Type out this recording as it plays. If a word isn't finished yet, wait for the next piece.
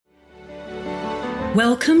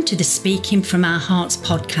Welcome to the Speaking from Our Hearts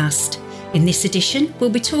podcast. In this edition, we'll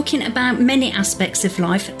be talking about many aspects of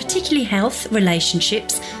life, particularly health,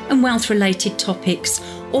 relationships, and wealth-related topics,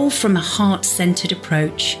 all from a heart-centred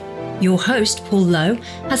approach. Your host, Paul Lowe,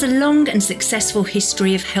 has a long and successful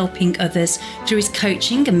history of helping others through his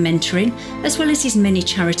coaching and mentoring, as well as his many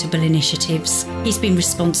charitable initiatives. He's been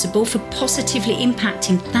responsible for positively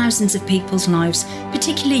impacting thousands of people's lives,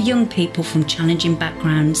 particularly young people from challenging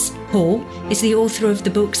backgrounds. Paul is the author of the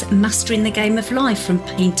books Mastering the Game of Life from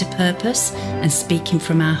Pain to Purpose and Speaking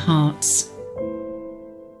from Our Hearts.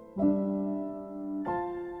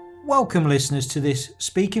 Welcome, listeners, to this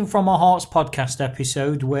Speaking from Our Hearts podcast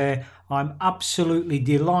episode, where I'm absolutely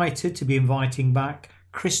delighted to be inviting back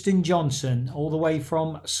Kristen Johnson, all the way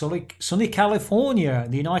from sunny California,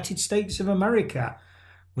 the United States of America.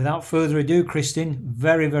 Without further ado, Kristen,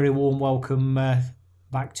 very, very warm welcome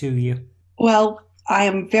back to you. Well, I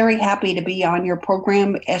am very happy to be on your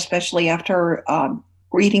program, especially after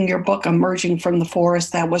reading your book, Emerging from the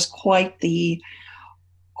Forest. That was quite the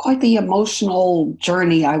emotional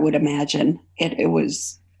journey, I would imagine. It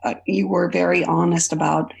was, you were very honest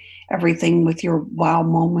about everything with your wow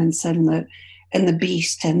moments and the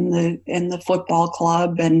beast and the football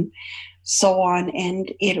club and so on.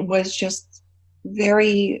 And it was just a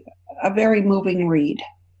very moving read.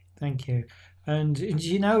 Thank you. And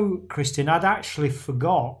you know, Kristen, I'd actually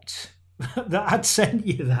forgot that I'd sent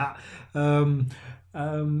you that.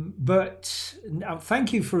 But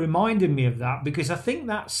thank you for reminding me of that, because I think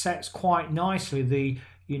that sets quite nicely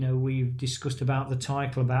we've discussed about the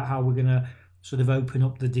title, about how we're going to sort of open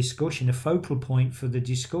up the discussion, a focal point for the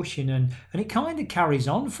discussion. And it kind of carries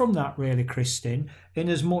on from that, really, Kristen, in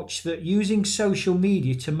as much that using social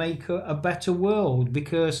media to make a better world,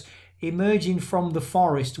 because emerging from the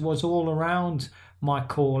forest was all around my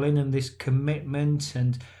calling and this commitment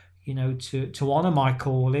and to honour my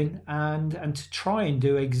calling and to try and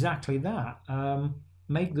do exactly that,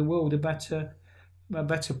 make the world a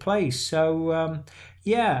better place. So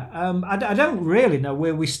I don't really know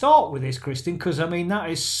where we start with this, Kristen, because I mean that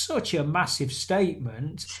is such a massive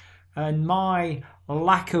statement, and my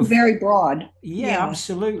lack of very broad. Yeah,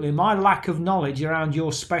 absolutely. My lack of knowledge around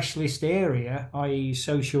your specialist area, i.e.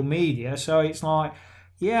 social media. So it's like,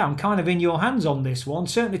 yeah, I'm kind of in your hands on this one,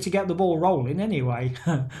 certainly to get the ball rolling anyway.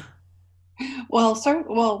 Well,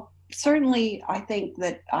 certainly I think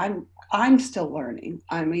that I'm still learning.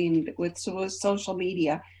 I mean, with social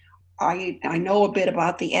media, I know a bit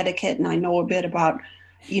about the etiquette, and I know a bit about,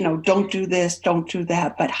 don't do this, don't do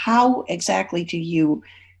that. But how exactly do you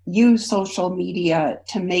use social media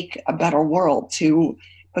to make a better world?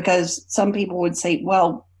 Because some people would say,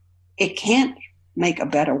 well, it can't make a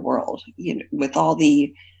better world, with all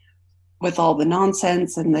the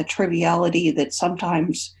nonsense and the triviality that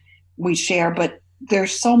sometimes we share, but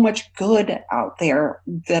there's so much good out there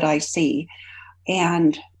that I see,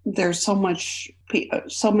 and there's so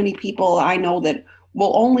many people I know that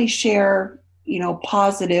will only share,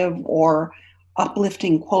 positive or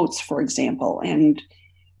uplifting quotes, for example. And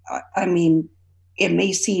I mean, it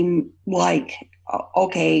may seem like,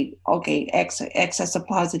 okay, excess of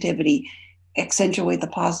positivity, accentuate the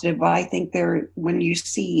positive, but I think when you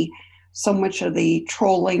see so much of the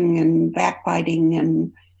trolling and backbiting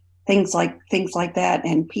and things like that,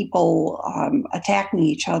 and people attacking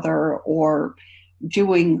each other or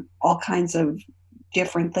doing all kinds of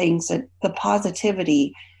different things, that the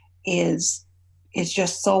positivity is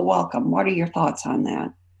just so welcome. What are your thoughts on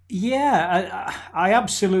that? Yeah, I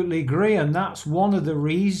absolutely agree, and that's one of the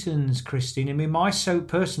reasons, Christine. I mean, my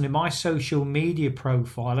social media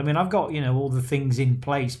profile, I mean, I've got all the things in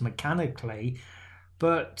place mechanically,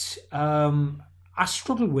 but I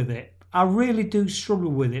struggle with it. I really do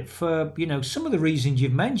struggle with it for, some of the reasons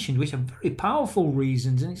you've mentioned, which are very powerful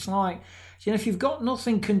reasons. And it's like, if you've got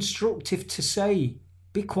nothing constructive to say,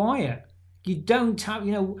 be quiet. You don't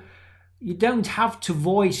have to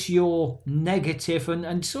voice your negative,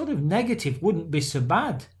 and sort of negative wouldn't be so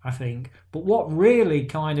bad, I think. But what really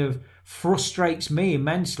kind of frustrates me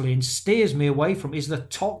immensely and steers me away from is the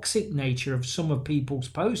toxic nature of some of people's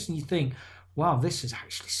posts. And you think, wow, this is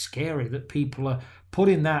actually scary that people are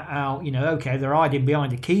putting that out. Okay, they're hiding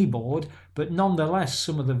behind a keyboard, but nonetheless,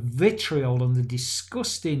 some of the vitriol and the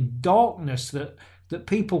disgusting darkness that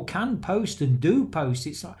people can post and do post,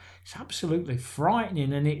 it's absolutely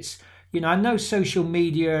frightening. And it's, I know social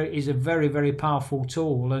media is a very, very powerful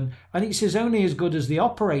tool, and it's only as good as the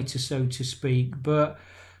operator, so to speak. But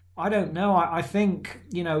I don't know. I think,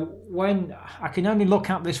 when I can only look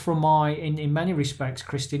at this from in many respects,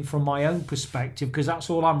 Christine, from my own perspective, because that's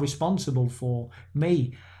all I'm responsible for,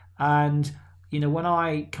 me. And, when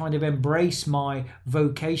I kind of embrace my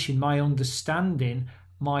vocation, my understanding,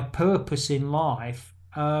 my purpose in life,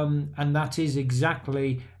 and that is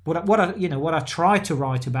exactly what I try to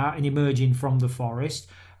write about in Emerging from the Forest,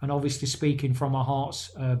 and obviously Speaking from Our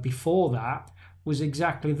Hearts before that was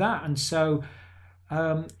exactly that. And so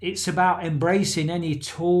it's about embracing any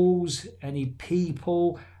tools, any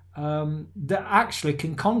people that actually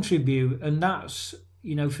can contribute. And that's,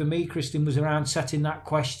 for me, Kristin, was around setting that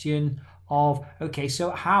question of, okay,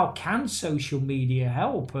 so how can social media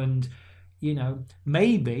help? And,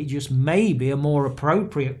 maybe, just maybe, a more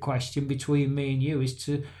appropriate question between me and you is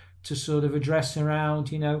to sort of address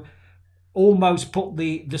around, almost put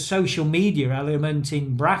the social media element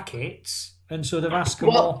in brackets and sort of ask a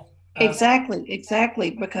more...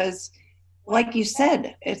 Exactly, because like you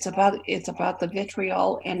said, it's about the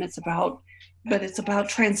vitriol, and it's about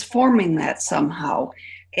transforming that somehow,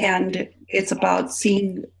 and it's about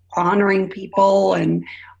honoring people. And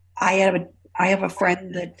I have a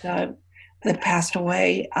friend that passed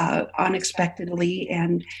away unexpectedly,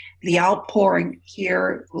 and the outpouring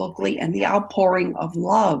here locally and the outpouring of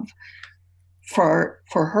love for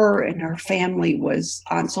her and her family was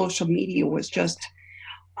on social media was just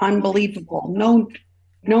unbelievable. No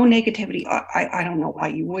negativity. I don't know why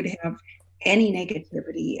you would have any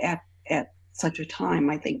negativity at such a time.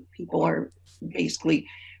 I think people are basically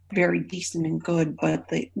very decent and good, but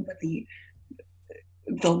the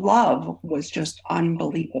love was just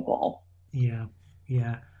unbelievable. Yeah.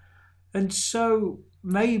 And so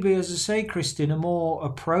maybe, as I say, Kristin, a more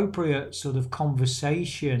appropriate sort of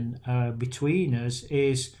conversation between us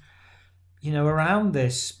is, around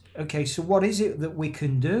this. Okay, so what is it that we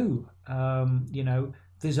can do?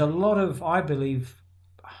 There's a lot of, I believe,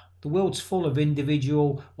 the world's full of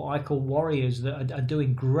individual, what I call warriors, that are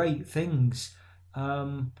doing great things.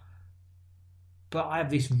 But I have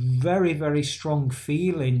this very, very strong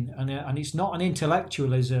feeling, and it's not an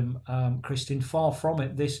intellectualism, Kristin, far from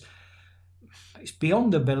it. It's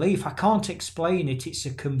beyond a belief. I can't explain it. It's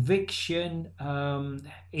a conviction.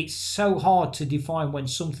 It's so hard to define when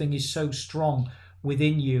something is so strong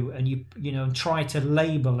within you, and you try to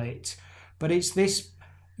label it. But it's this,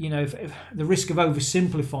 if the risk of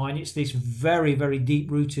oversimplifying, it's this very, very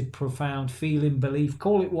deep-rooted, profound feeling, belief,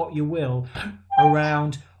 call it what you will,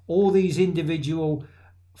 around all these individual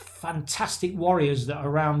fantastic warriors that are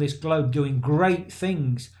around this globe doing great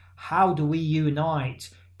things. How do we unite?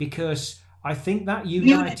 Because I think that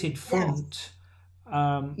united front...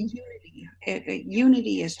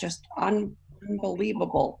 Unity is just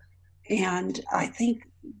unbelievable. And I think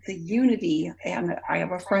the unity, and I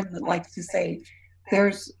have a friend that likes to say,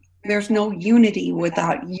 there's no unity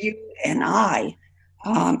without you and I,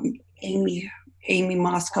 Amy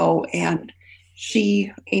Moscow, and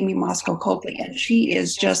Amy Moscow Coakley, and she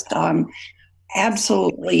is just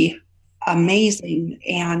absolutely amazing.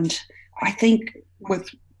 And I think with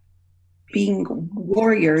being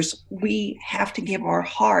warriors, we have to give our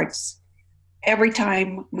hearts every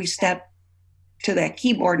time we step to that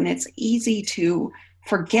keyboard. And it's easy to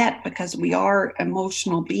forget because we are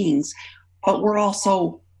emotional beings, but we're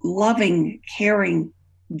also loving, caring,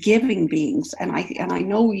 giving beings. And I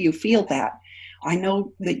know you feel that. I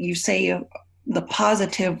know that you say the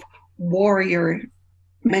positive warrior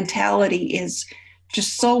mentality is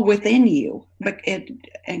just so within you, but it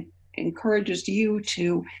encourages you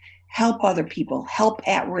to help other people, help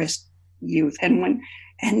at-risk youth. And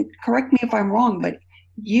correct me if I'm wrong, but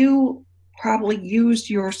you probably used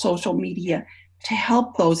your social media to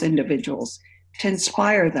help those individuals, to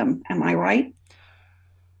inspire them. Am I right?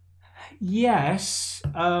 Yes,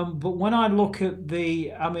 but when I look at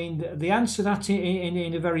the answer to that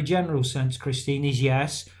in a very general sense, Kristin, is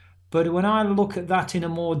yes. But when I look at that in a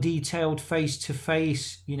more detailed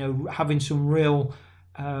face-to-face, having some real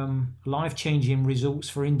life-changing results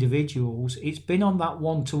for individuals, it's been on that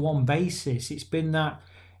one-to-one basis. It's been that,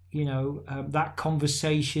 that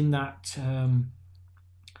conversation, that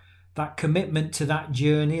commitment to that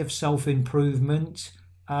journey of self-improvement.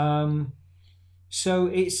 So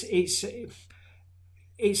it's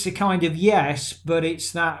a kind of yes, but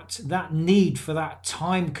it's that need for that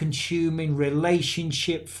time-consuming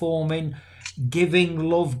relationship forming, giving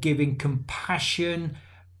love, giving compassion.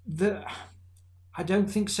 That I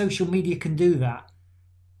don't think social media can do that.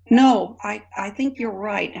 No, I think you're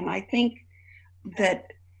right, and I think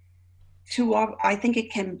that I think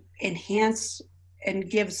it can enhance and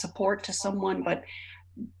give support to someone, but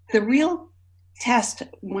the real test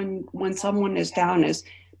when someone is down is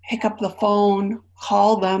pick up the phone,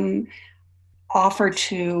 call them, offer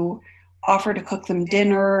to cook them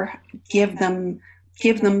dinner, give them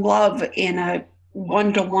love in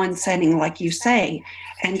one-to-one setting, like you say.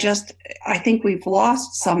 And just, I think we've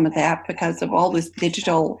lost some of that because of all this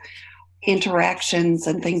digital interactions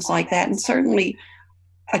and things like that. And certainly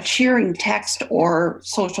a cheering text or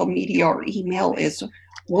social media or email is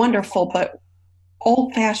wonderful, but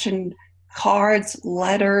old-fashioned cards,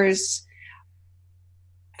 letters,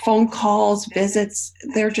 phone calls, visits,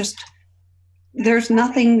 there's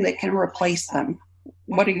nothing that can replace them.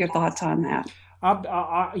 What are your thoughts on that?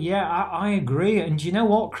 I agree. And you know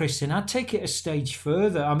what, Kristen? I'd take it a stage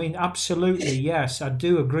further. I mean, absolutely, yes, I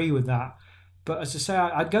do agree with that. But as I say,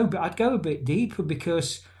 I'd go a bit deeper,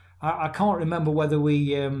 because I can't remember whether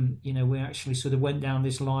we actually sort of went down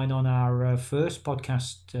this line on our first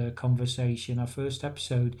podcast conversation, our first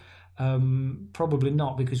episode. Probably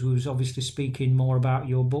not, because we was obviously speaking more about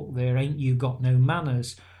your book there, Ain't You Got No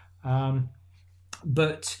Manners.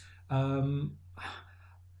 But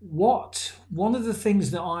one of the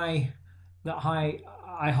things that I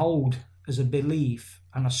hold as a belief,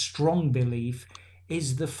 and a strong belief,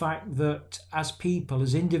 is the fact that as people,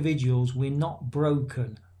 as individuals, we're not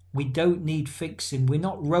broken. We don't need fixing. We're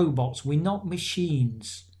not robots. We're not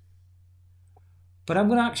machines. But I'm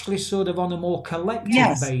going to actually sort of, on a more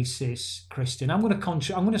collective basis, Kristen, I'm going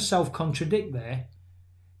to self-contradict there,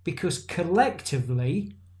 because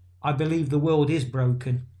collectively, I believe the world is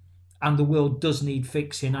broken and the world does need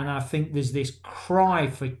fixing. And I think there's this cry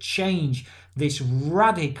for change, this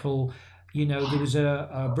radical, there was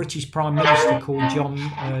a British Prime Minister called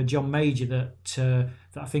John Major that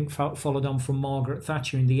I think followed on from Margaret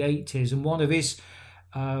Thatcher in the 80s. And one of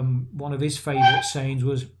his favourite sayings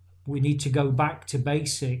was, we need to go back to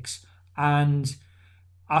basics. And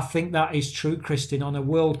I think that is true, Kristen, on a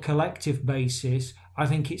world collective basis. I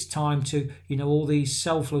think it's time to, all these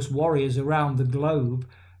selfless warriors around the globe,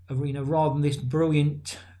 rather than this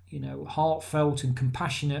brilliant, heartfelt and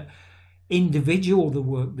compassionate individual, the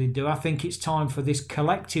work they do. I think it's time for this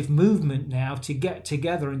collective movement now to get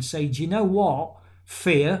together and say, do you know what?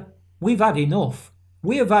 Fear, we've had enough.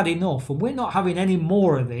 We have had enough, and we're not having any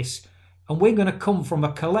more of this. And we're going to come from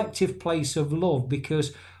a collective place of love,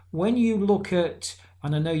 because when you look at,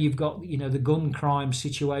 and I know you've got, the gun crime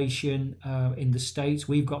situation in the States,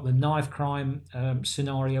 we've got the knife crime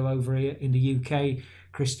scenario over here in the UK,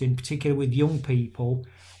 Kristen, particularly with young people.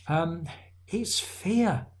 It's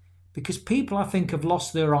fear, because people, I think, have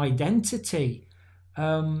lost their identity.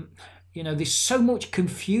 There's so much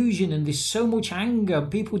confusion and there's so much anger.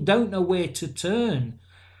 People don't know where to turn.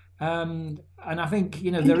 And I think,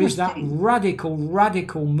 there is that radical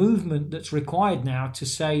movement that's required now to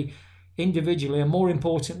say, individually and more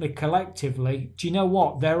importantly collectively, do you know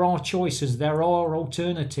what? There are choices, there are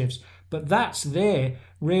alternatives, but that's there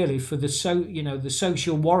really for the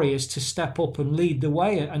social warriors to step up and lead the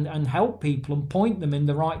way and help people and point them in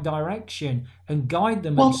the right direction and guide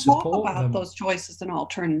them and support them. Well, talk about those choices and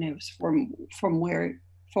alternatives from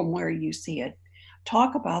where you see it.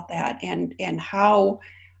 Talk about that and how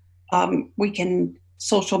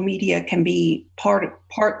social media can be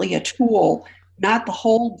partly a tool, not the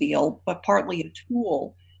whole deal, but partly a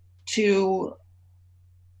tool to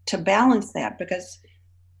balance that. Because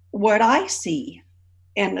what I see,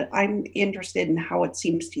 and I'm interested in how it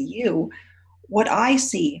seems to you, what I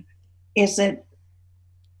see is that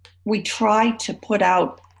we try to put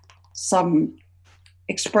out some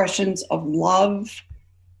expressions of love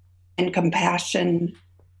and compassion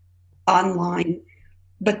online.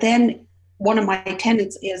 But then one of my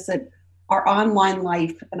tenets is that our online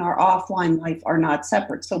life and our offline life are not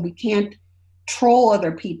separate. So we can't troll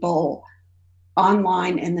other people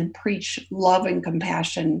online and then preach love and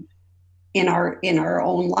compassion in our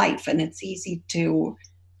own life. And it's easy to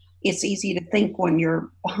think when you're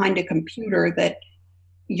behind a computer that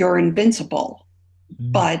you're invincible,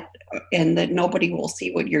 and that nobody will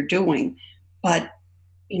see what you're doing. But,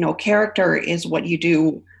 character is what you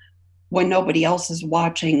do when nobody else is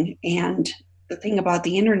watching. And the thing about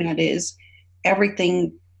the internet is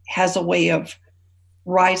everything has a way of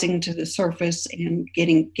rising to the surface and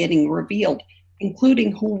getting revealed,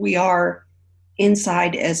 including who we are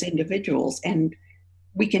inside as individuals. And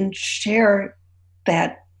we can share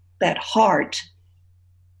that heart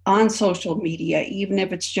on social media, even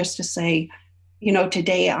if it's just to say,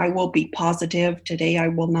 today I will be positive. Today I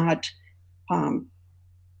will not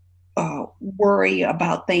worry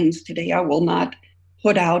about things. Today I will not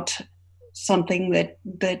put out something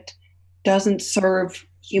that doesn't serve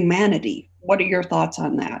humanity. What are your thoughts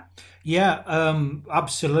on that? Yeah,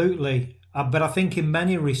 absolutely. But I think in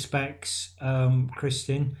many respects,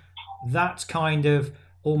 Kristen, that's kind of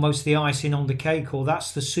almost the icing on the cake, or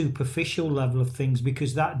that's the superficial level of things,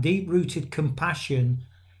 because that deep-rooted compassion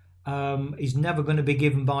is never going to be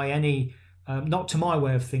given by any, not to my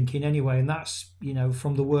way of thinking anyway. And that's,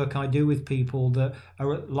 from the work I do with people that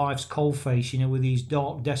are at life's coalface, with these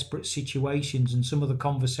dark, desperate situations and some of the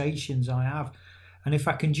conversations I have. And if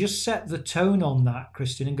I can just set the tone on that,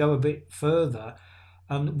 Kristin, and go a bit further,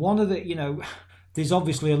 and one of the, there's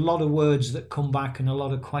obviously a lot of words that come back and a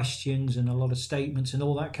lot of questions and a lot of statements and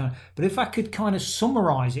all that kind of, but if I could kind of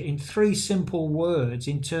summarize it in 3 simple words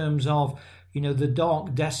in terms of, the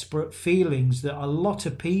dark, desperate feelings that a lot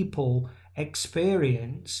of people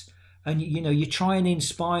experience, and, you try and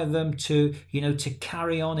inspire them to, to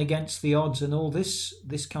carry on against the odds and all this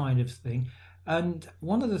kind of thing. And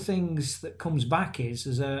one of the things that comes back is,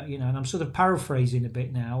 as a, and I'm sort of paraphrasing a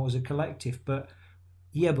bit now as a collective, but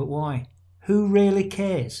why? Who really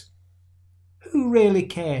cares? Who really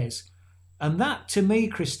cares? And that, to me,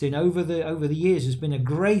 Kristin, over the years has been a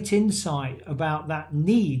great insight about that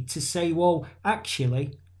need to say, well,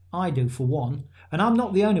 actually, I do for one. And I'm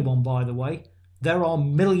not the only one, by the way. There are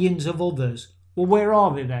millions of others. Well, where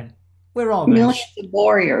are they then? Where are they? Millions of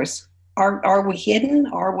warriors. Are we hidden?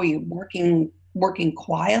 Are we working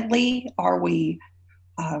quietly? Are we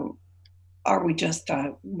just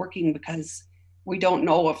working because we don't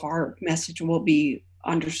know if our message will be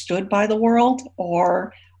understood by the world?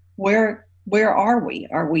 Or where are we?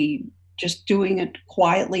 Are we just doing it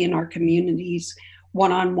quietly in our communities,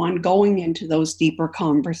 one-on-one, going into those deeper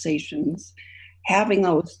conversations, having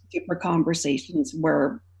those deeper conversations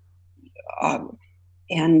where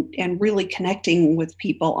and really connecting with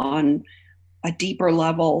people on a deeper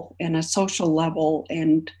level and a social level,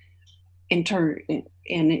 and in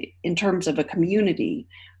terms of a community,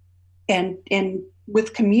 and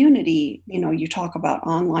with community, you talk about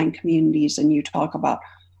online communities and you talk about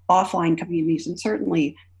offline communities, and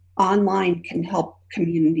certainly online can help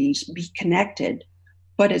communities be connected,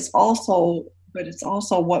 but it's also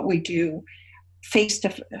what we do face to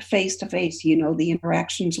face, the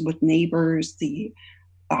interactions with neighbors, the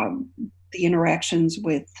interactions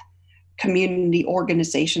with community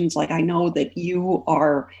organizations. Like, I know that you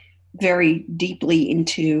are very deeply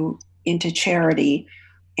into charity,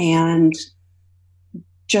 and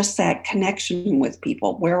just that connection with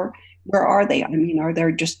people. Where are they? I mean, are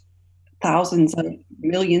there just thousands of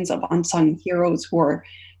millions of unsung heroes who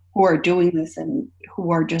are doing this and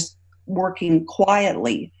who are just working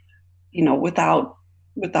quietly, without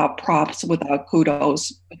props, without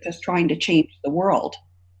kudos, but just trying to change the world?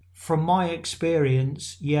 From my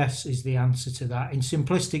experience, yes is the answer to that. In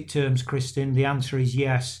simplistic terms, Kristin, the answer is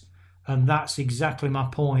yes. And that's exactly my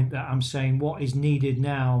point, that I'm saying what is needed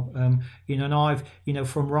now. And I've,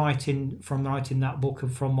 from writing that book,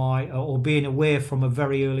 or being aware from a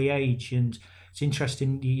very early age. And it's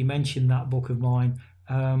interesting you mentioned that book of mine.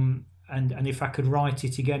 And if I could write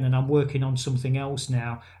it again, and I'm working on something else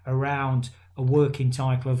now around a working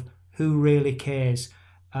title of Who Really Cares?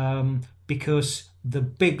 Because the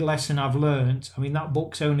big lesson I've learned, that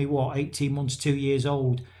book's only 18 months, 2 years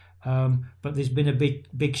old. But there's been a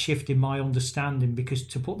big shift in my understanding, because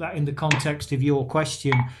to put that in the context of your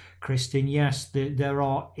question, Kristin, yes, there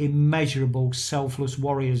are immeasurable selfless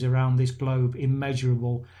warriors around this globe,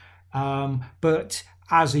 immeasurable. But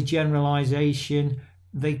as a generalization,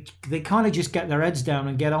 they kind of just get their heads down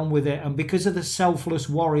and get on with it. And because of the selfless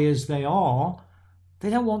warriors they don't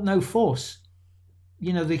want no fuss.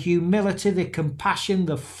 The humility, the compassion,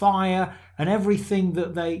 the fire, and everything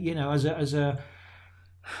that they, as a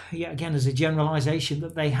generalization,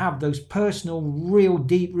 that they have those personal, real,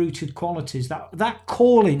 deep-rooted qualities, that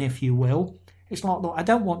calling, if you will. It's like, look, I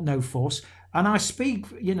don't want no fuss, and I speak,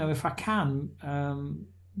 if I can,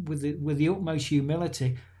 with the utmost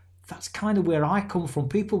humility. That's kind of where I come from.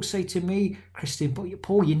 People say to me, Kristin, but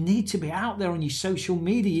Paul, you need to be out there on your social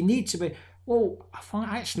media. You need to be. Well,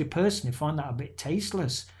 I actually personally find that a bit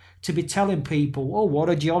tasteless, to be telling people, oh, what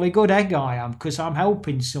a jolly good egg I am because I'm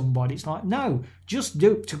helping somebody. It's like, no, just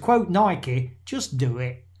do it. To quote Nike, just do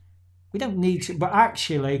it. We don't need to. But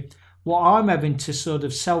actually, what I'm having to sort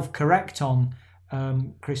of self-correct on,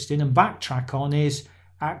 Kristin, and backtrack on is,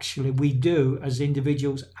 actually, we do, as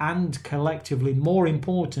individuals and collectively, more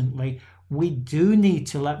importantly, we do need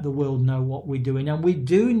to let the world know what we're doing, and we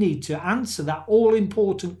do need to answer that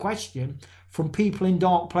all-important question from people in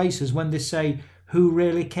dark places when they say, who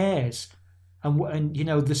really cares? And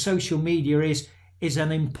the social media is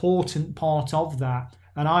an important part of that.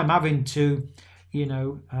 And I'm having to,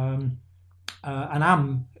 and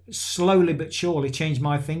I'm slowly but surely change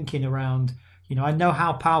my thinking around, I know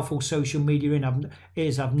how powerful social media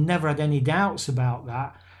is. I've never had any doubts about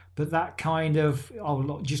that. But that kind of, oh,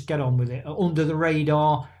 look, just get on with it. Under the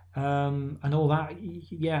radar, and all that.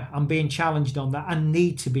 Yeah, I'm being challenged on that and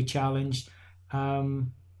need to be challenged.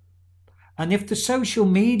 And if the social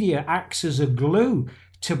media acts as a glue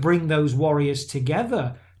to bring those warriors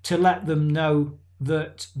together, to let them know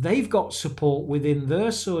that they've got support within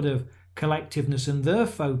their sort of collectiveness and their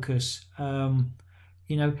focus,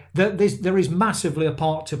 there is massively a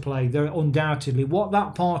part to play. There undoubtedly. What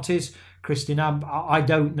that part is, Christine, I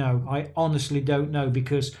don't know. I honestly don't know,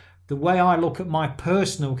 because the way I look at my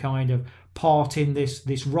personal kind of part in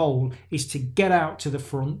this role is to get out to the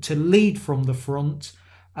front, to lead from the front,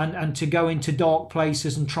 and to go into dark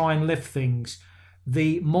places and try and lift things.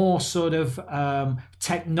 The more sort of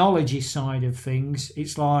technology side of things,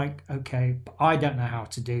 it's like, okay, I don't know how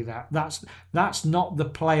to do that. That's not the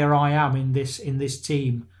player I am in this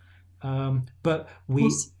team. But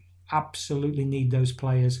we absolutely need those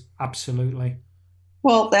players. Absolutely.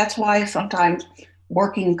 Well, that's why sometimes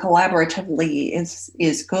working collaboratively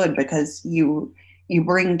is good, because you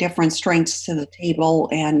bring different strengths to the table,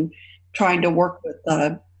 and trying to work with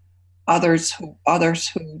others who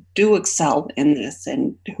do excel in this,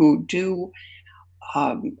 and who do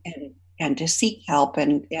and to seek help,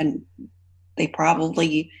 and they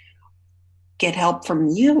probably get help from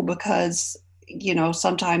you, because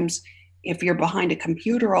sometimes if you're behind a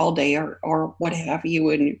computer all day or what have you,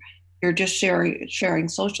 and you're just sharing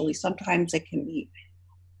socially, sometimes it can be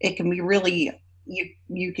really,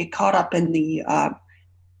 you get caught up in the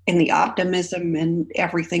optimism and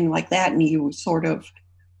everything like that, and you sort of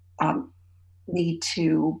need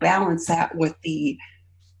to balance that with the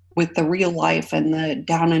real life and the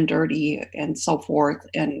down and dirty and so forth.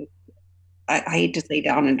 And I hate to say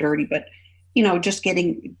down and dirty, but just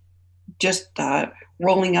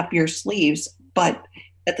rolling up your sleeves. But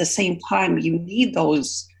at the same time, you need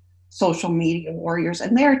those social media warriors,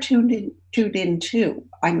 and they're tuned in too.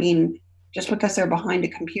 I mean, just because they're behind a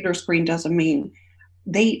computer screen doesn't mean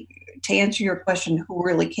to answer your question, who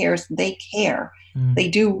really cares? They care. They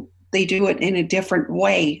do it in a different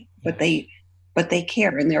way, but they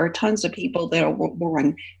care. And there are tons of people that will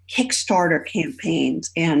run Kickstarter campaigns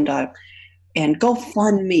and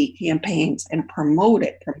GoFundMe campaigns and promote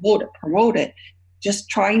it. Just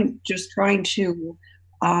trying to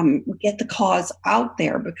get the cause out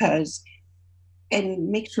there, and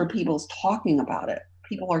make sure people's talking about it.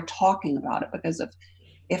 People are talking about it, because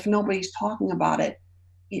if nobody's talking about it,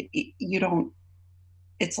 you don't.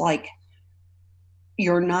 It's like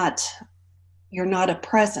you're not a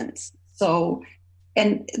presence. So,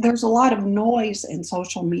 and there's a lot of noise in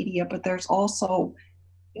social media, but there's also,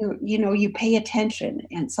 you pay attention,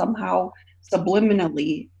 and somehow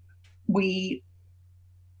subliminally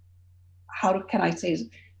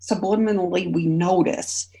subliminally we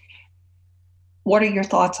notice. What are your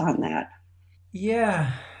thoughts on that?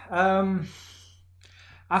 Yeah.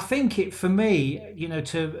 I think for me,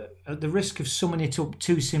 to at the risk of summing it up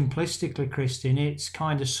too simplistically, Christine, it's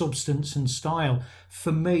kind of substance and style.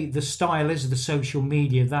 For me, the style is the social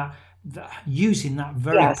media, that using that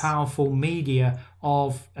very powerful media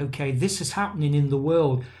of, okay, this is happening in the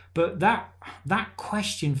world. But that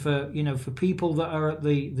question for people that are at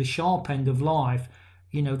the sharp end of life,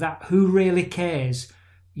 that who really cares,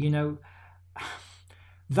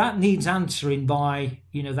 that needs answering by,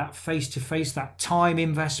 that face-to-face, that time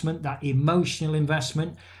investment, that emotional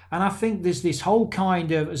investment. And I think there's this whole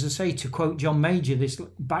kind of, as I say, to quote John Major, this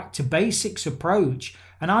back to basics approach.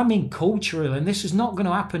 And I mean cultural, and this is not going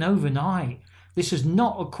to happen overnight. This is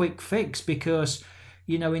not a quick fix, because,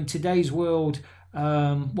 in today's world,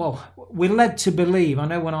 we're led to believe. I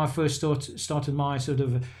know when I first started my sort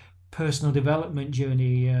of personal development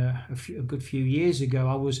journey a good few years ago,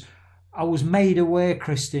 I was made aware,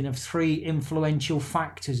 Christine, of 3 influential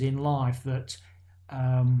factors in life that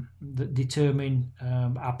determine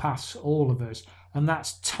our paths, all of us. And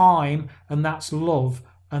that's time, and that's love,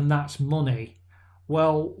 and that's money.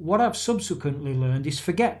 Well, what I've subsequently learned is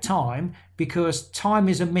forget time, because time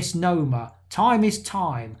is a misnomer. Time is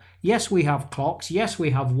time. Yes, we have clocks. Yes,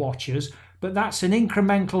 we have watches. But that's an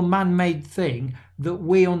incremental man-made thing that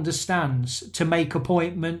we understand to make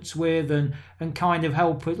appointments with and kind of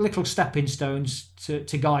help with little stepping stones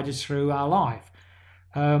to guide us through our life.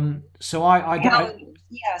 So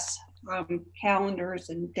calendars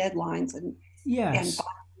and deadlines and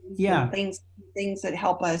things that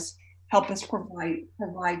help us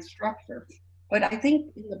provide structure. But I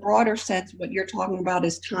think in the broader sense, what you're talking about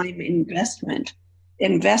is time investment.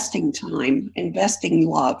 Investing time, investing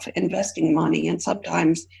love, investing money. And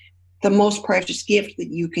sometimes the most precious gift that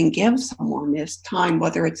you can give someone is time,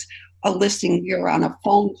 whether it's a listening ear on a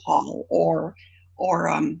phone call or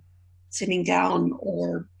sitting down,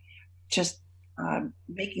 or just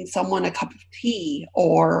making someone a cup of tea,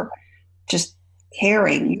 or just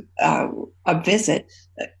caring, a visit,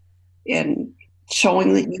 and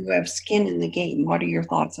showing that you have skin in the game. What are your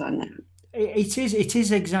thoughts on that? It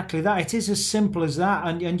is exactly that. It is as simple as that.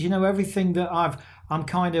 And everything that I'm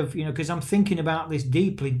kind of, because I'm thinking about this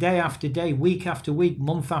deeply, day after day, week after week,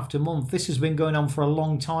 month after month. This has been going on for a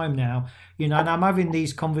long time now, and I'm having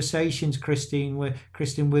these conversations, Christine,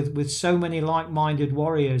 with so many like-minded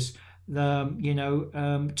warriors, to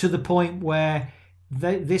the point where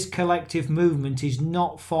this collective movement is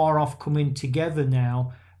not far off coming together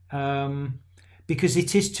now. Because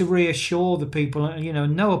it is to reassure the people,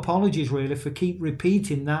 no apologies really for keep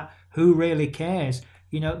repeating that. Who really cares?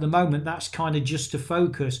 At the moment, that's kind of just a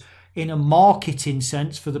focus in a marketing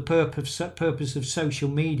sense for the purpose of social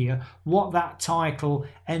media. What that title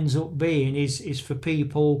ends up being is for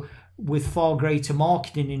people with far greater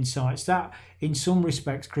marketing insights. That, in some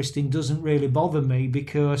respects, Christine, doesn't really bother me,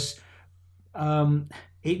 because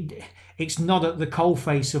it's not at the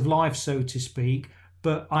coalface of life, so to speak.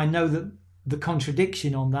 But I know that the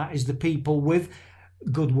contradiction on that is the people with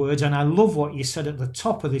good words. And I love what you said at the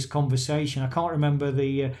top of this conversation. I can't remember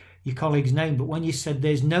your colleague's name, but when you said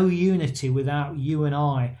there's no unity without you and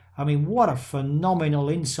I mean, what a phenomenal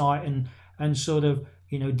insight and sort of,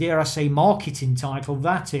 dare I say, marketing title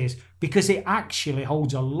that is, because it actually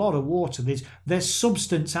holds a lot of water. There's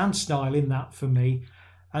substance and style in that for me.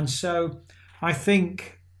 And so I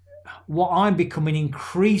think what I'm becoming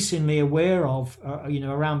increasingly aware of,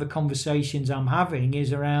 around the conversations I'm having,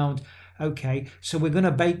 is around, okay, so we're going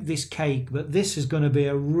to bake this cake, but this is going to be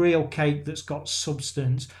a real cake that's got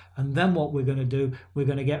substance. And then what we're going to do, we're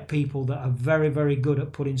going to get people that are very, very good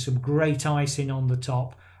at putting some great icing on the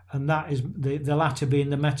top. And that is the latter being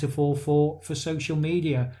the metaphor for social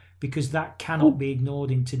media, because that cannot be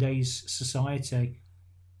ignored in today's society.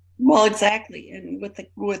 Well, exactly. And with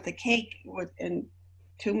the cake, and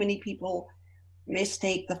too many people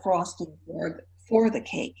mistake the frosting for the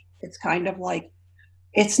cake. It's kind of like,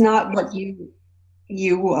 it's not what you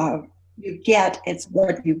get, it's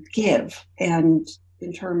what you give. And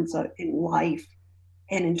in terms of in life,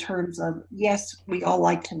 and in terms of, yes, we all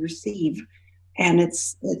like to receive, and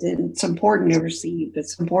it's important to receive.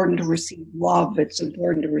 It's important to receive love. It's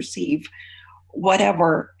important to receive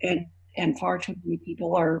whatever. And far too many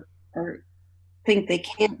people are think they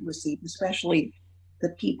can't receive, especially the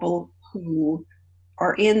people who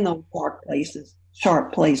are in those dark places,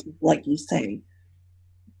 sharp places, like you say.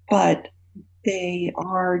 But they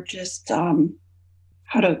are just, how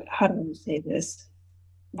do I say this?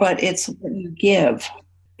 But it's what you give.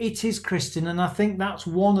 It is, Kristen, and I think that's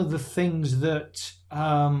one of the things that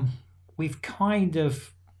we've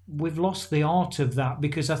lost the art of that,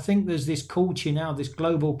 because I think there's this culture now, this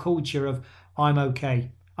global culture of I'm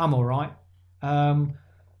okay, I'm all right. I'm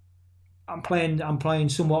playing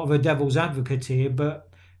somewhat of a devil's advocate here, but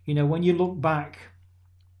when you look back,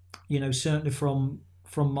 certainly from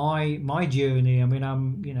my journey, I mean,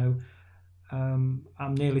 I'm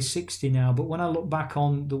nearly 60 now, but when I look back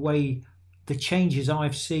on the changes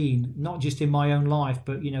I've seen, not just in my own life,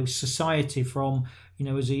 but society, from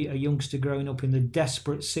as a youngster growing up in the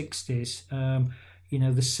desperate 60s,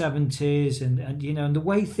 the 70s, and the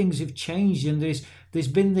way things have changed, and there's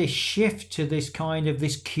been this shift to this kind of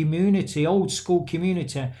this community, old school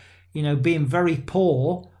community, being very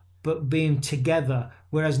poor but being together,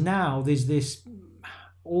 whereas now there's this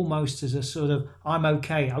almost as a sort of, I'm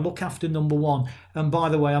okay, I look after number one, and by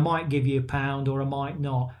the way, I might give you £1 or I might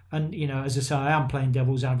not. And as I say, I am playing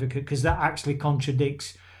devil's advocate, because that actually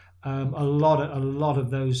contradicts a lot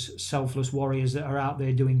of those selfless warriors that are out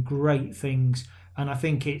there doing great things. And I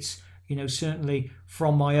think it's certainly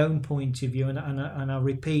from my own point of view, and I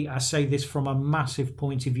repeat, I say this from a massive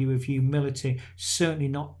point of view of humility, certainly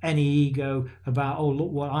not any ego about, oh,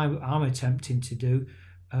 look what I'm attempting to do,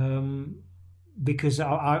 because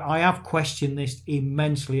I have questioned this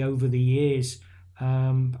immensely over the years,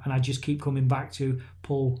 and I just keep coming back to,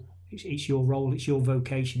 Paul, it's your role, it's your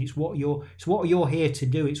vocation, it's what you're here to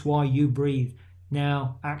do, it's why you breathe.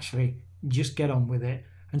 Now, actually, just get on with it.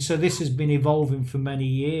 And so this has been evolving for many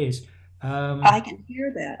years. I can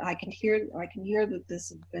hear that. I can hear that this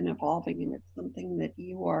has been evolving, and it's something that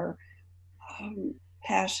you are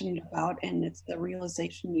passionate about, and it's the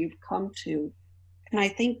realization you've come to. And I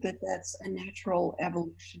think that that's a natural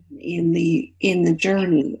evolution in the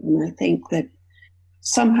journey. And I think that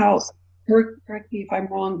somehow, correct me if I'm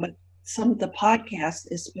wrong, but some of the podcasts,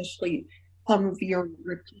 especially some of your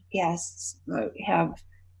repeat guests,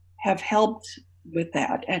 have helped with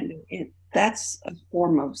that. And that's a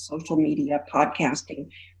form of social media podcasting,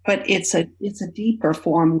 but it's a deeper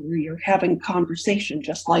form where you're having conversation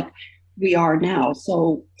just like we are now.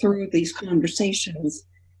 So through these conversations,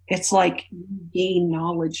 it's like you gain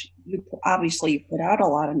knowledge. You obviously you put out a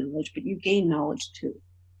lot of knowledge, but you gain knowledge too.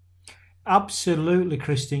 Absolutely,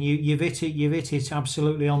 Kristen. You've hit it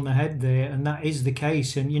absolutely on the head there, and that is the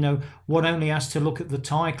case. And one only has to look at the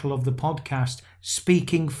title of the podcast,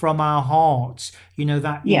 "Speaking from Our Hearts."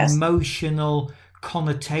 That Yes. emotional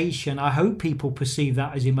connotation. I hope people perceive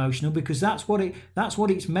that as emotional, because that's what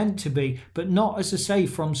it's meant to be, but not, as I say,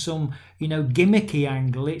 from some gimmicky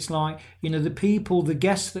angle. It's like the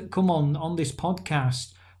guests that come on this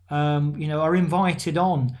podcast are invited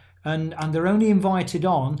on, and they're only invited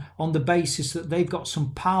on the basis that they've got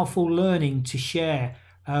some powerful learning to share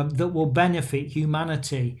that will benefit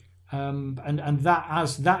humanity, and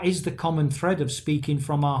that is the common thread of Speaking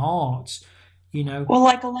from Our Hearts. Well,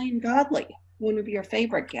 like Elaine Godley, one of your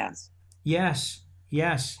favorite guests. Yes.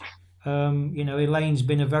 Elaine's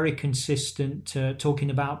been a very consistent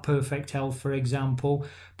talking about perfect health, for example.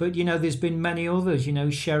 But there's been many others.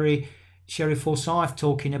 Sherry Forsyth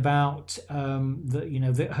talking about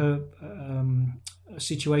her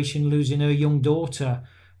situation, losing her young daughter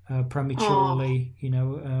prematurely,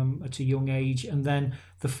 at a young age, and then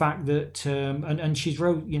the fact that and she's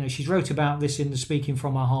wrote about this in the Speaking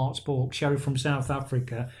from Our Hearts book, Sherry from South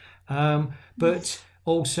Africa. But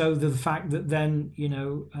also the fact that then,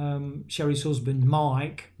 Sherry's husband,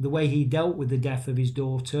 Mike, the way he dealt with the death of his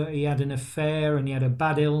daughter, he had an affair and he had a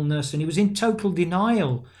bad illness and he was in total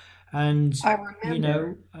denial. And, I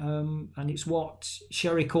remember. And it's what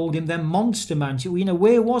Sherry called him then, monster man.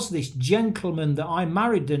 Where was this gentleman that I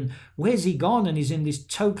married, and where's he gone? And he's in this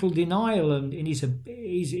total denial, and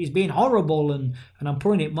he's being horrible, and I'm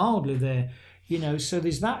putting it mildly there. So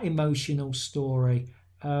there's that emotional story.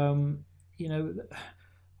 I'm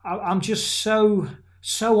just so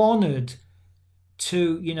honoured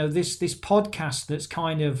to this podcast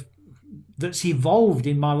that's evolved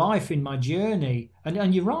in my life, in my journey.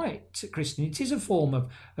 And you're right, Kristen, it is a form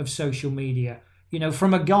of social media.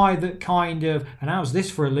 From a guy that and how's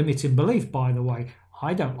this for a limiting belief, by the way?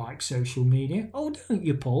 I don't like social media. Oh, don't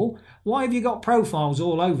you, Paul? Why have you got profiles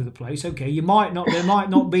all over the place? Okay, they might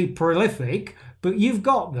not be prolific, but you've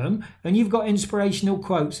got them, and you've got inspirational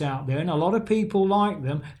quotes out there, and a lot of people like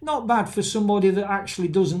them. Not bad for somebody that actually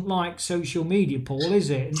doesn't like social media, Paul, is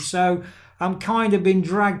it? And so I'm kind of been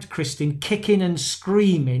dragged, Kristen, kicking and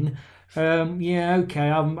screaming.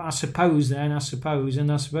 I suppose, and I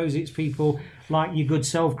suppose it's people like your good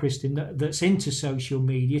self, Kristen, that's into social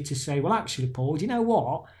media to say, well, actually, Paul, do you know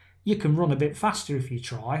what? You can run a bit faster if you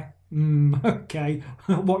try. Okay,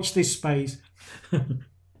 watch this space.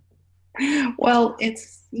 Well,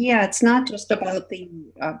 it's not just about the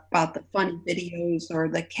funny videos or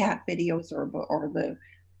the cat videos or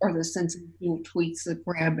the sensational tweets that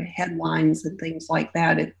grab headlines and things like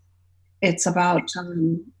that. It's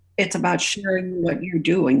about sharing what you're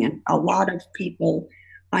doing, and a lot of people,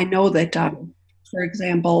 I know that, for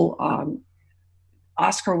example,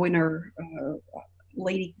 Oscar winner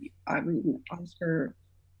Oscar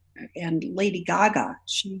and Lady Gaga,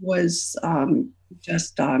 she was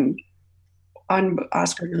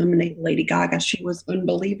Oscar nominated Lady Gaga. She was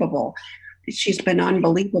unbelievable. She's been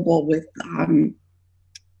unbelievable with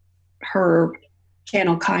her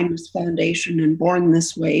Channel Kindness Foundation and Born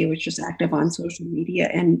This Way, which is active on social media.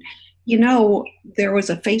 And, there was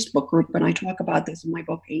a Facebook group, and I talk about this in my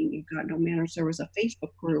book, Ain't You Got No Manners. There was a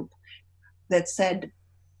Facebook group that said,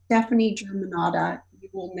 Stephanie Germanotta, you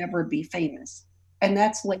will never be famous. And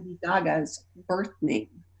that's Lady Gaga's birth name.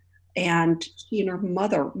 And she and her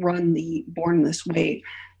mother run the Born This Way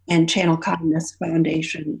and Channel Kindness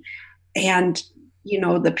Foundation. And,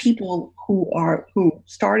 the people who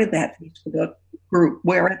started that Facebook group,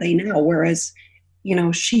 where are they now? Whereas,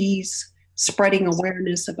 she's spreading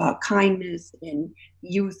awareness about kindness and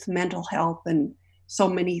youth mental health and so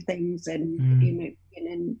many things, and in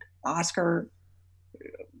an Oscar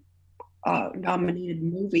nominated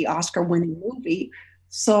movie, Oscar winning movie.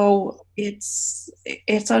 So it's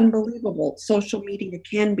unbelievable. Social media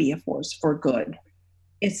can be a force for good.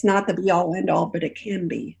 It's not the be all end all, but it can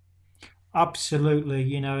be.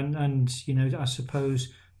 Absolutely, and I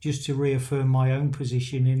suppose just to reaffirm my own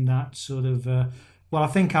position in that sort of, I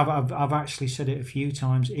think I've actually said it a few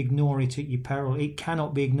times, ignore it at your peril. It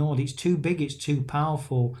cannot be ignored. It's too big, it's too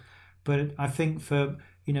powerful. But I think for,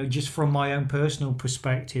 just from my own personal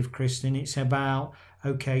perspective, Kristen, it's about,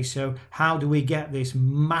 okay, so how do we get this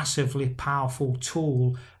massively powerful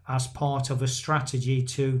tool as part of a strategy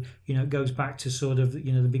to, it goes back to sort of,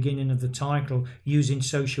 the beginning of the title, using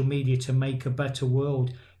social media to make a better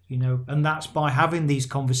world. And that's by having these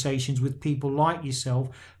conversations with people like yourself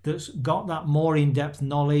that's got that more in-depth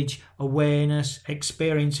knowledge, awareness,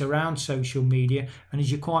 experience around social media. And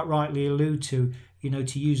as you quite rightly allude to,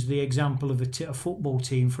 to use the example of a football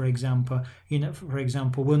team, for example,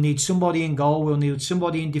 we'll need somebody in goal, we'll need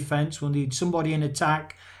somebody in defence, we'll need somebody in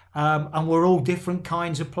attack, and we're all different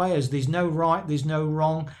kinds of players. There's no right, there's no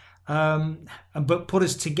wrong, but put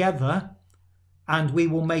us together and we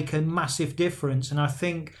will make a massive difference. And I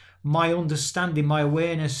think my understanding, my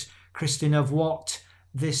awareness, Kristin, of what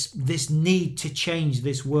this need to change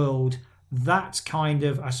this world, that's kind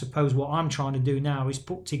of, I suppose, what I'm trying to do now is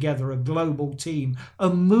put together a global team, a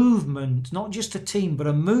movement, not just a team, but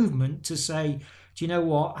a movement to say, do you know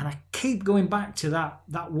what? And I keep going back to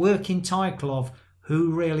that working title of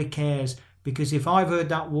who really cares? Because if I've heard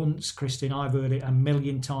that once, Kristin, I've heard it a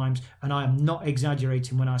million times, and I am not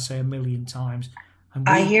exaggerating when I say a million times.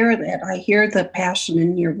 I hear that. I hear the passion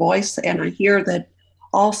in your voice, and I hear that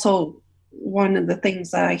also one of the things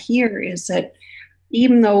that I hear is that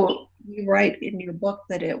even though you write in your book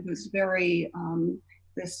that it was very,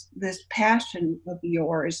 this passion of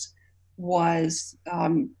yours was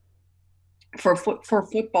for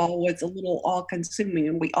football was a little all-consuming,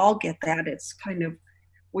 and we all get that. It's kind of,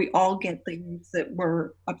 we all get things that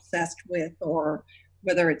we're obsessed with, or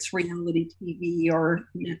whether it's reality TV or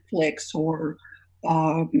Netflix or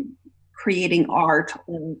creating art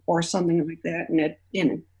or something like that, and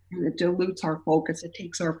it dilutes our focus. It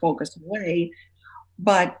takes our focus away.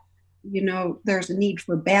 But there's a need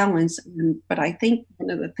for balance. But I think one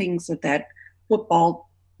of the things that football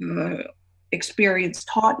experience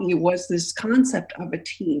taught you was this concept of a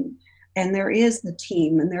team. And there is the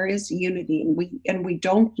team, and there is unity, and we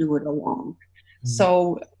don't do it alone. Mm-hmm.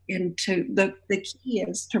 So, the key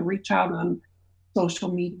is to reach out on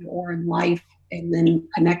social media or in life, and then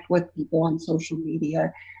connect with people on social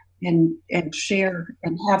media, and share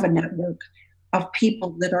and have a network of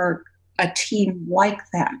people that are a team like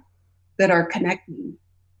that are connecting.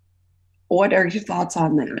 What are your thoughts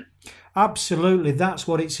on that? Absolutely, that's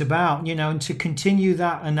what it's about, and to continue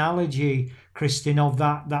that analogy, Kristin, of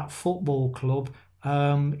that football club,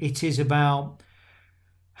 it is about,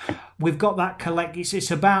 we've got that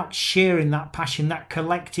it's about sharing that passion, that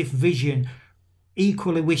collective vision.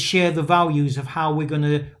 Equally, we share the values of how we're going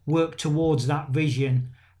to work towards that vision.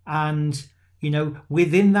 And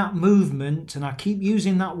within that movement, and I keep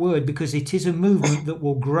using that word because it is a movement that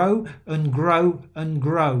will grow and grow and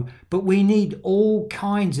grow, but we need all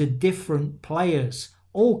kinds of different players,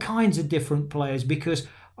 because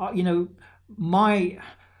my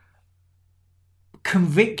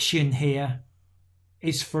conviction here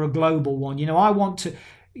is for a global one. I want to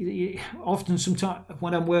often, sometimes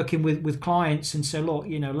when I'm working with clients and say, look,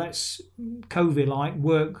 let's COVID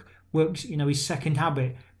work, his second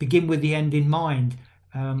habit, begin with the end in mind.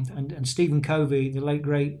 And Stephen Covey, the late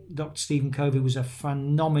great Dr. Stephen Covey, was a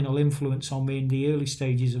phenomenal influence on me in the early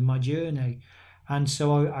stages of my journey. And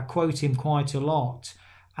so I quote him quite a lot.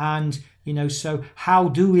 And, so how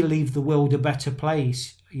do we leave the world a better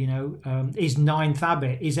place? His ninth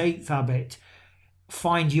habit, his eighth habit,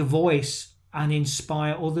 find your voice and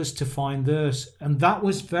inspire others to find theirs. And that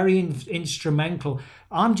was very instrumental.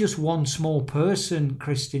 I'm just one small person,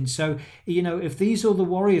 Kristin. So, if these other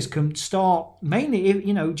warriors can start, mainly,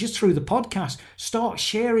 just through the podcast, start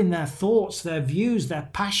sharing their thoughts, their views, their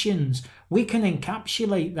passions, we can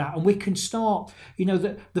encapsulate that, and we can start,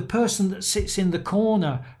 the person that sits in the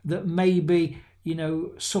corner that may be,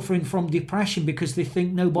 suffering from depression because they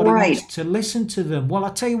think nobody wants to listen to them. Well, I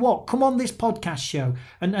tell you what, come on this podcast show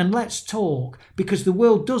and let's talk, because the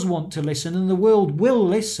world does want to listen, and the world will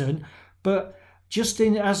listen. But just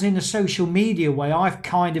as in a social media way, I've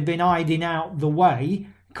kind of been hiding out the way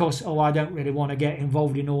because, I don't really want to get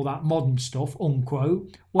involved in all that modern stuff,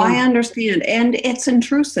 unquote. Well, I understand. And it's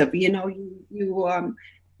intrusive. You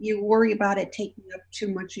worry about it taking up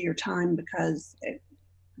too much of your time because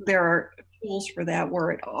there are tools for that where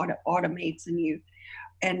it automates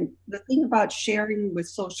and the thing about sharing with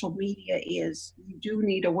social media is you do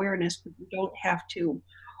need awareness, but you don't have to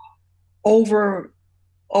over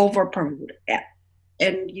promote it,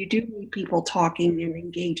 and you do need people talking and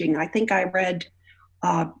engaging. I think I read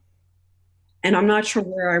and I'm not sure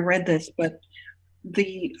where I read this, but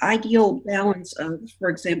the ideal balance of, for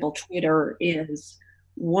example, Twitter is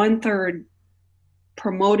 1/3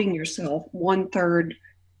 promoting yourself, 1/3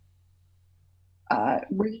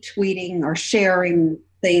 retweeting or sharing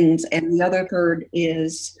things, and the other third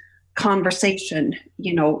is conversation,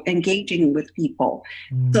 engaging with people.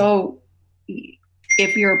 So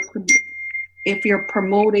if you're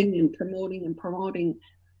promoting and promoting and promoting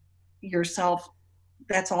yourself,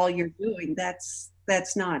 that's all you're doing. That's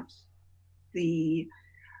not the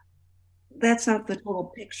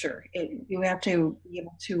total picture. You have to be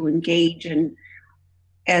able to engage, and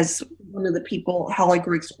as one of the people, Holly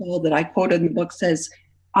Griggs-Pohl, that I quoted in the book says,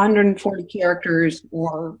 140 characters,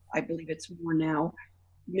 or I believe it's more now,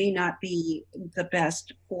 may not be the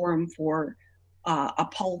best forum for a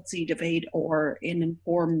policy debate or an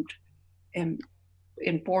informed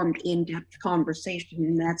in-depth conversation,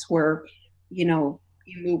 and that's where you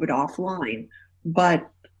move it offline. But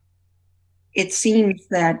it seems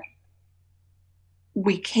that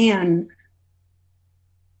we can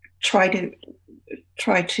try to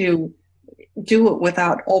do it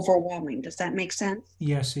without overwhelming. Does that make sense?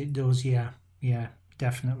 Yes, it does. Yeah,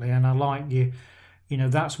 definitely. And I like you.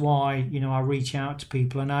 That's why I reach out to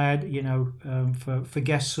people, and I had for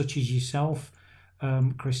guests such as yourself,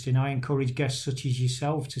 Christine, I encourage guests such as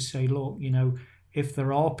yourself to say, look, if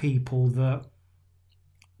there are people that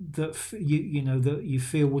you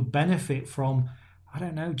feel would benefit from, I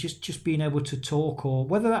don't know, just being able to talk, or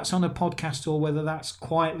whether that's on a podcast or whether that's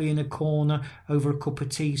quietly in a corner over a cup of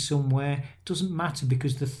tea somewhere, it doesn't matter,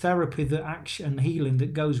 because the therapy, the action and healing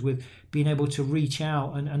that goes with being able to reach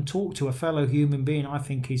out and talk to a fellow human being, I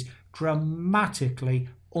think is dramatically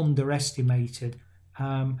underestimated.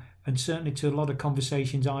 And certainly to a lot of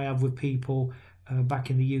conversations I have with people back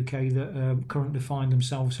in the UK that currently find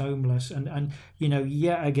themselves homeless. And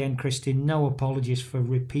yet again, Christine, no apologies for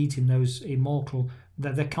repeating those immortal,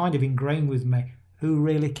 that they're kind of ingrained with me. Who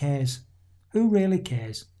really cares? Who really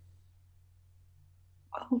cares?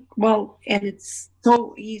 Well, and it's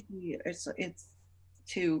so easy. It's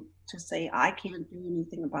to say, I can't do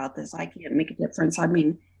anything about this. I can't make a difference. I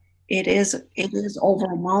mean, it is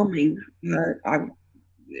overwhelming.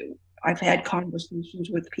 I've had conversations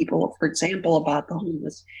with people, for example, about the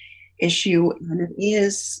homeless issue, and it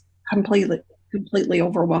is completely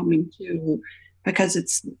overwhelming too, because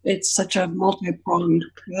it's such a multi-pronged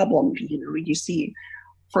problem. You see,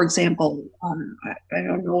 for example, I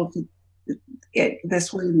don't know if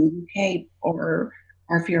this way in the UK or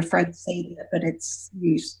if your friends say that, but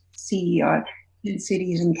you see in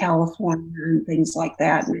cities in California and things like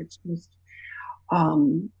that, and it's just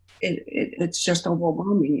it's just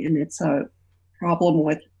overwhelming, and it's a problem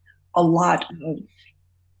with a lot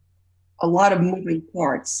of moving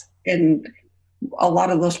parts, and a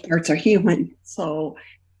lot of those parts are human. So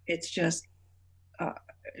it's just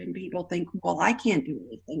and people think, well, I can't do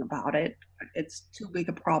anything about it. It's too big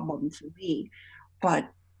a problem for me.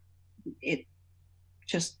 But it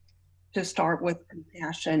just to start with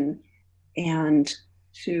compassion and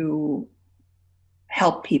to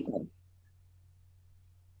help people.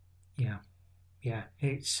 Yeah,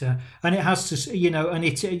 it's and it has to, and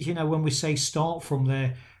it's when we say start from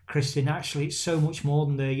there, Christine, actually it's so much more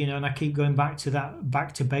than there, and I keep going back to that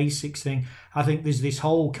back to basics thing. I think there's this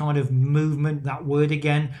whole kind of movement, that word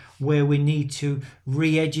again, where we need to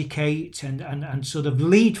re-educate and sort of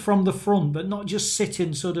lead from the front, but not just sit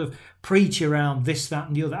and sort of preach around this, that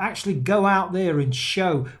and the other. Actually go out there and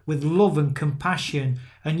show with love and compassion.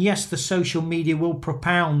 And yes, the social media will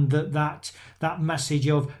propound that message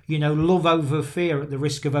of, love over fear, at the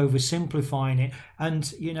risk of oversimplifying it.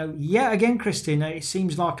 And, again, Christine, it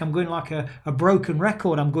seems like I'm going like a broken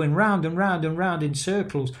record. I'm going round and round and round in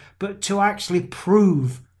circles. But to actually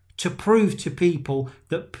prove to people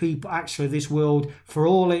that actually this world, for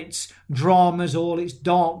all its dramas, all its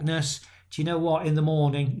darkness, do you know what? In the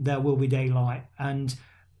morning, there will be daylight. And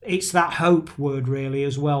it's that hope word really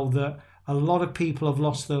as well, that a lot of people have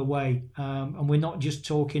lost their way, and we're not just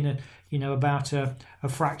talking, about a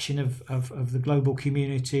fraction of the global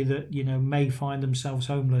community that may find themselves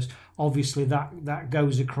homeless. Obviously, that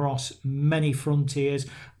goes across many frontiers,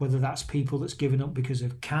 whether that's people that's given up because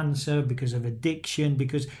of cancer, because of addiction,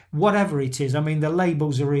 because whatever it is. I mean, the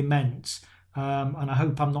labels are immense, and I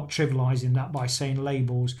hope I'm not trivialising that by saying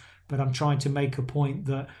labels, but I'm trying to make a point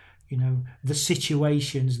that the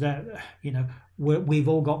situations that we've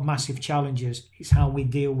all got massive challenges. It's how we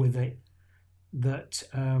deal with it that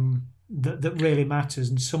really matters.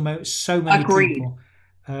 And so many Agreed. people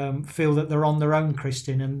feel that they're on their own,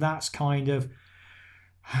 Christine, and that's kind of,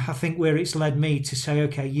 I think, where it's led me to say,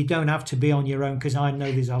 okay, you don't have to be on your own, because I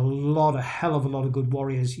know there's a hell of a lot of good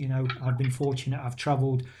warriors. I've been fortunate. I've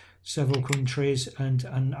travelled several countries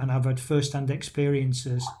and I've had first-hand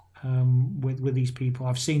experiences with these people.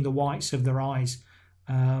 I've seen the whites of their eyes,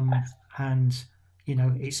 and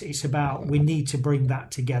it's about, we need to bring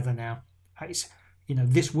that together now.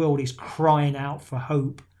 this world is crying out for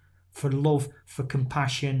hope, for love, for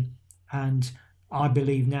compassion. And I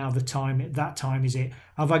believe now that time is it.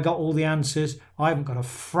 Have I got all the answers? I haven't got a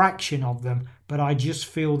fraction of them, but I just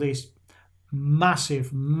feel this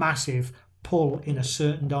massive, massive pull in a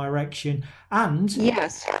certain direction. And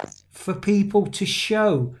Yes. for people to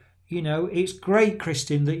show, it's great,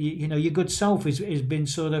 Kristin, that your good self has been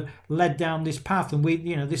sort of led down this path. And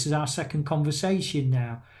this is our second conversation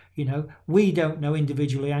now. We don't know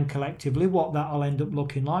individually and collectively what that'll end up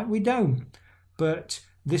looking like. We don't. But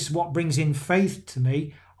this is what brings in faith to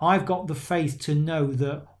me. I've got the faith to know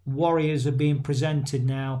that warriors are being presented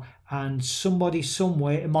now, and somebody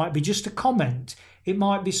somewhere, it might be just a comment, it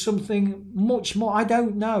might be something much more, I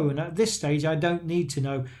don't know. And at this stage, I don't need to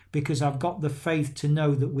know, because I've got the faith to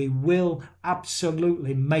know that we will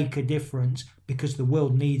absolutely make a difference, because the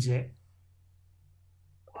world needs it.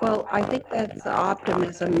 Well, I think that's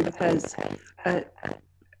optimism, because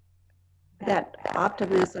that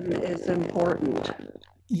optimism is important.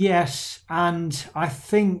 Yes, and I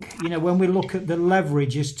think, when we look at the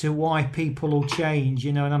leverage as to why people will change,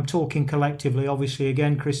 and I'm talking collectively, obviously,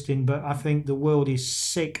 again, Kristin, but I think the world is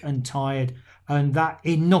sick and tired, and that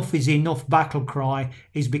enough is enough battle cry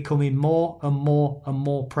is becoming more and more and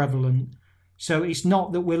more prevalent. So it's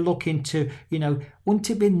not that we're looking to, wouldn't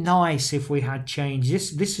it be nice if we had change?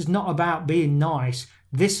 This is not about being nice.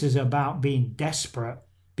 This is about being desperate,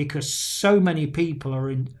 because so many people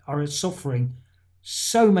are suffering.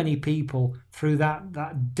 So many people through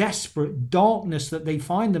that desperate darkness that they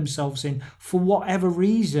find themselves in for whatever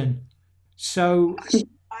reason. So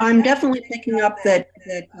I'm definitely picking up that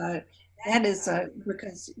is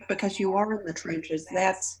because you are in the trenches.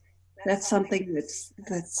 That's something that's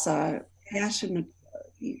passionate.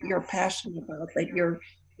 You're passionate about, that you're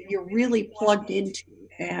really plugged into,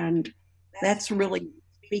 and that's really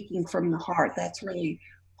speaking from the heart. That's really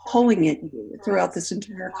pulling at you throughout this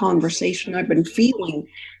entire conversation. I've been feeling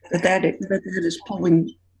that is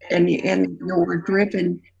pulling, and you're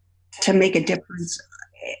driven to make a difference,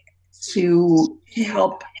 to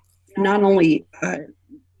help not only the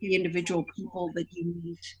individual people that you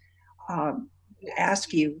meet,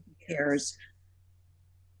 ask you who cares,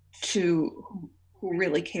 to who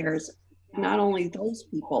really cares, not only those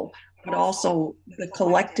people, but also the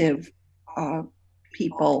collective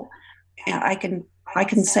people. And I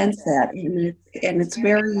can sense that, and it's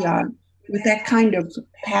very with that kind of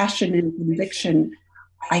passion and conviction.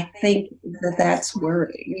 I think that's where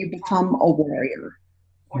you become a warrior.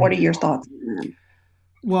 What are your thoughts on that?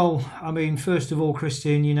 Well, I mean, first of all,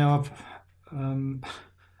 Kristin,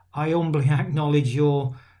 I humbly acknowledge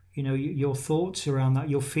your thoughts around that,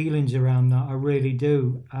 your feelings around that. I really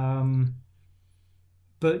do.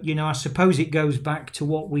 But I suppose it goes back to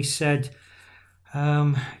what we said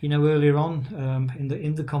earlier on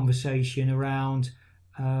in the conversation around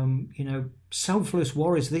selfless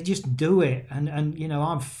warriors. They just do it, and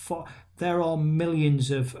there are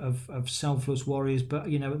millions of selfless warriors,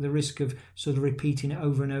 but at the risk of sort of repeating it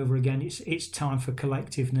over and over again, it's time for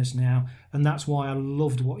collectiveness now. And that's why I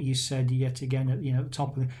loved what you said yet again at the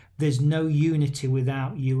top of it. There's no unity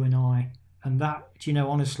without you and I. And that,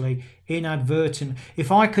 honestly, inadvertent.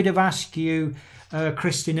 If I could have asked you,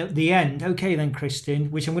 Kristin, at the end, okay then, Kristin,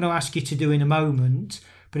 which I'm going to ask you to do in a moment,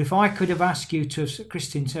 but if I could have asked you to,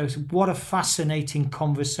 Kristin, so what a fascinating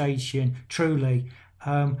conversation, truly.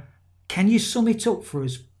 Can you sum it up for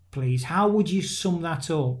us, please? How would you sum that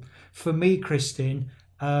up? For me, Kristin,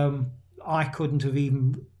 I couldn't have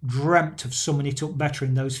even dreamt of summing it up better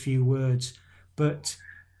in those few words. But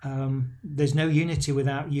there's no unity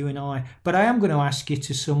without you and I. But I am going to ask you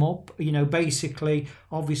to sum up. Basically,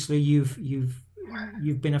 obviously, you've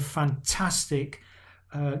been a fantastic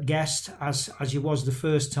guest as you was the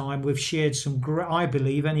first time. We've shared some great, I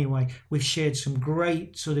believe anyway, we've shared some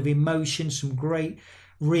great sort of emotion, some great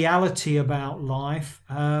reality about life.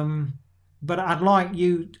 But I'd like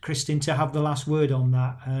you, Kristin, to have the last word on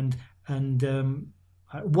that, and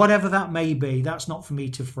whatever that may be. That's not for me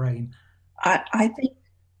to frame. I think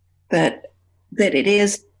that it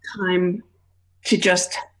is time to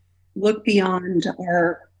just look beyond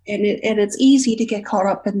and it's easy to get caught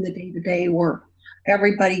up in the day-to-day where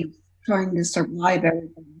everybody's trying to survive,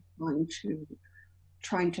 everybody's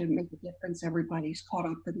trying to make a difference, everybody's caught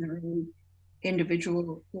up in their own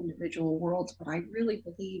individual worlds. But I really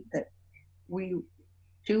believe that we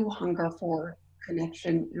do hunger for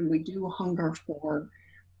connection, and we do hunger for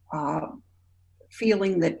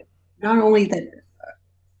feeling that not only that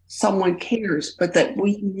someone cares, but that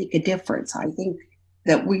we can make a difference. I think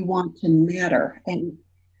that we want to matter, and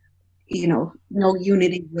no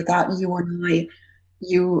unity without you and I.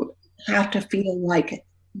 You have to feel like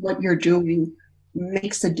what you're doing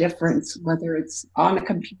makes a difference, whether it's on a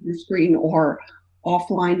computer screen or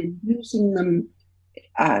offline, and using them,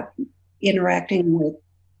 interacting with,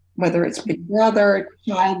 whether it's Big Brother,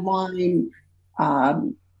 Childline,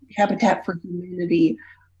 Habitat for Humanity,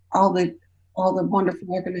 all the wonderful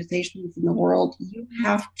organizations in the world. You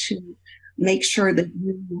have to make sure that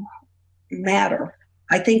you matter.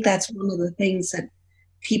 I think that's one of the things that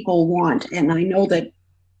people want. And I know that,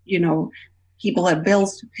 people have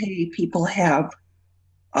bills to pay, people have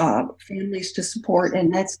families to support,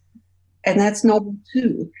 and that's noble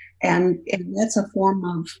too. And that's a form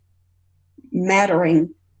of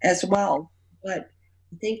mattering as well. But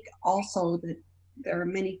I think also that there are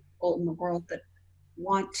many people in the world that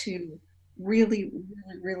want to really,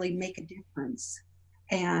 really, really make a difference.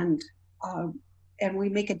 And we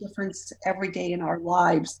make a difference every day in our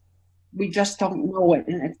lives. We just don't know it.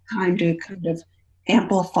 And it's time to kind of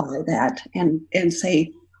amplify that and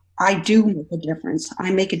say, I do make a difference.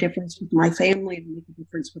 I make a difference with my family. I make a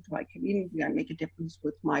difference with my community. I make a difference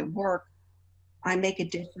with my work. I make a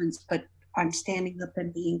difference, but I'm standing up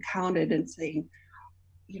and being counted and saying,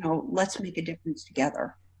 let's make a difference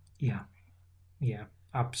together. Yeah,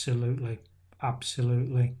 absolutely.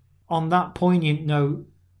 On that poignant note,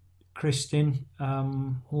 Kristin,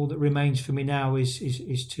 all that remains for me now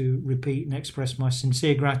is to repeat and express my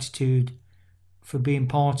sincere gratitude for being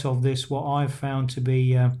part of this, what I've found to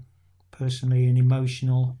be personally an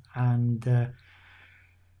emotional and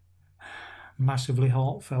massively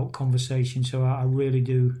heartfelt conversation. So I really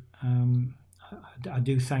do, I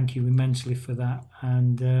do thank you immensely for that.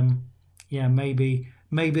 And maybe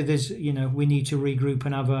there's, we need to regroup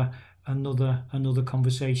and have another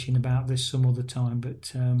conversation about this some other time.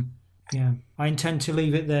 But I intend to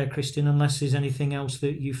leave it there, Kristin, unless there's anything else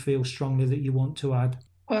that you feel strongly that you want to add.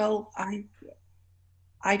 Well,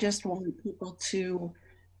 I just want people to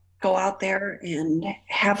go out there and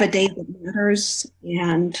have a day that matters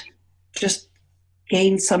and just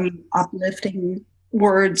gain some uplifting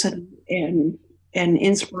words and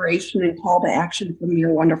inspiration and call to action from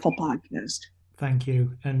your wonderful podcast. Thank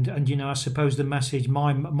you. And I suppose the message,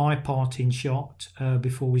 my parting shot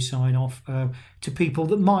before we sign off, to people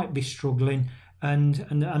that might be struggling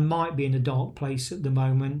and might be in a dark place at the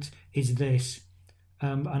moment is this.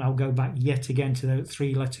 And I'll go back yet again to the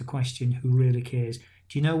 3-letter question, who really cares?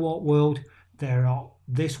 Do you know what, world?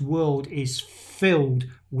 This world is filled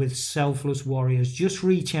with selfless warriors. Just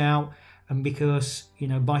reach out, and because,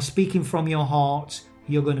 by speaking from your heart,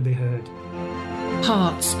 you're going to be heard.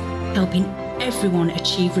 Hearts, helping everyone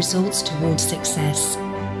achieve results towards success.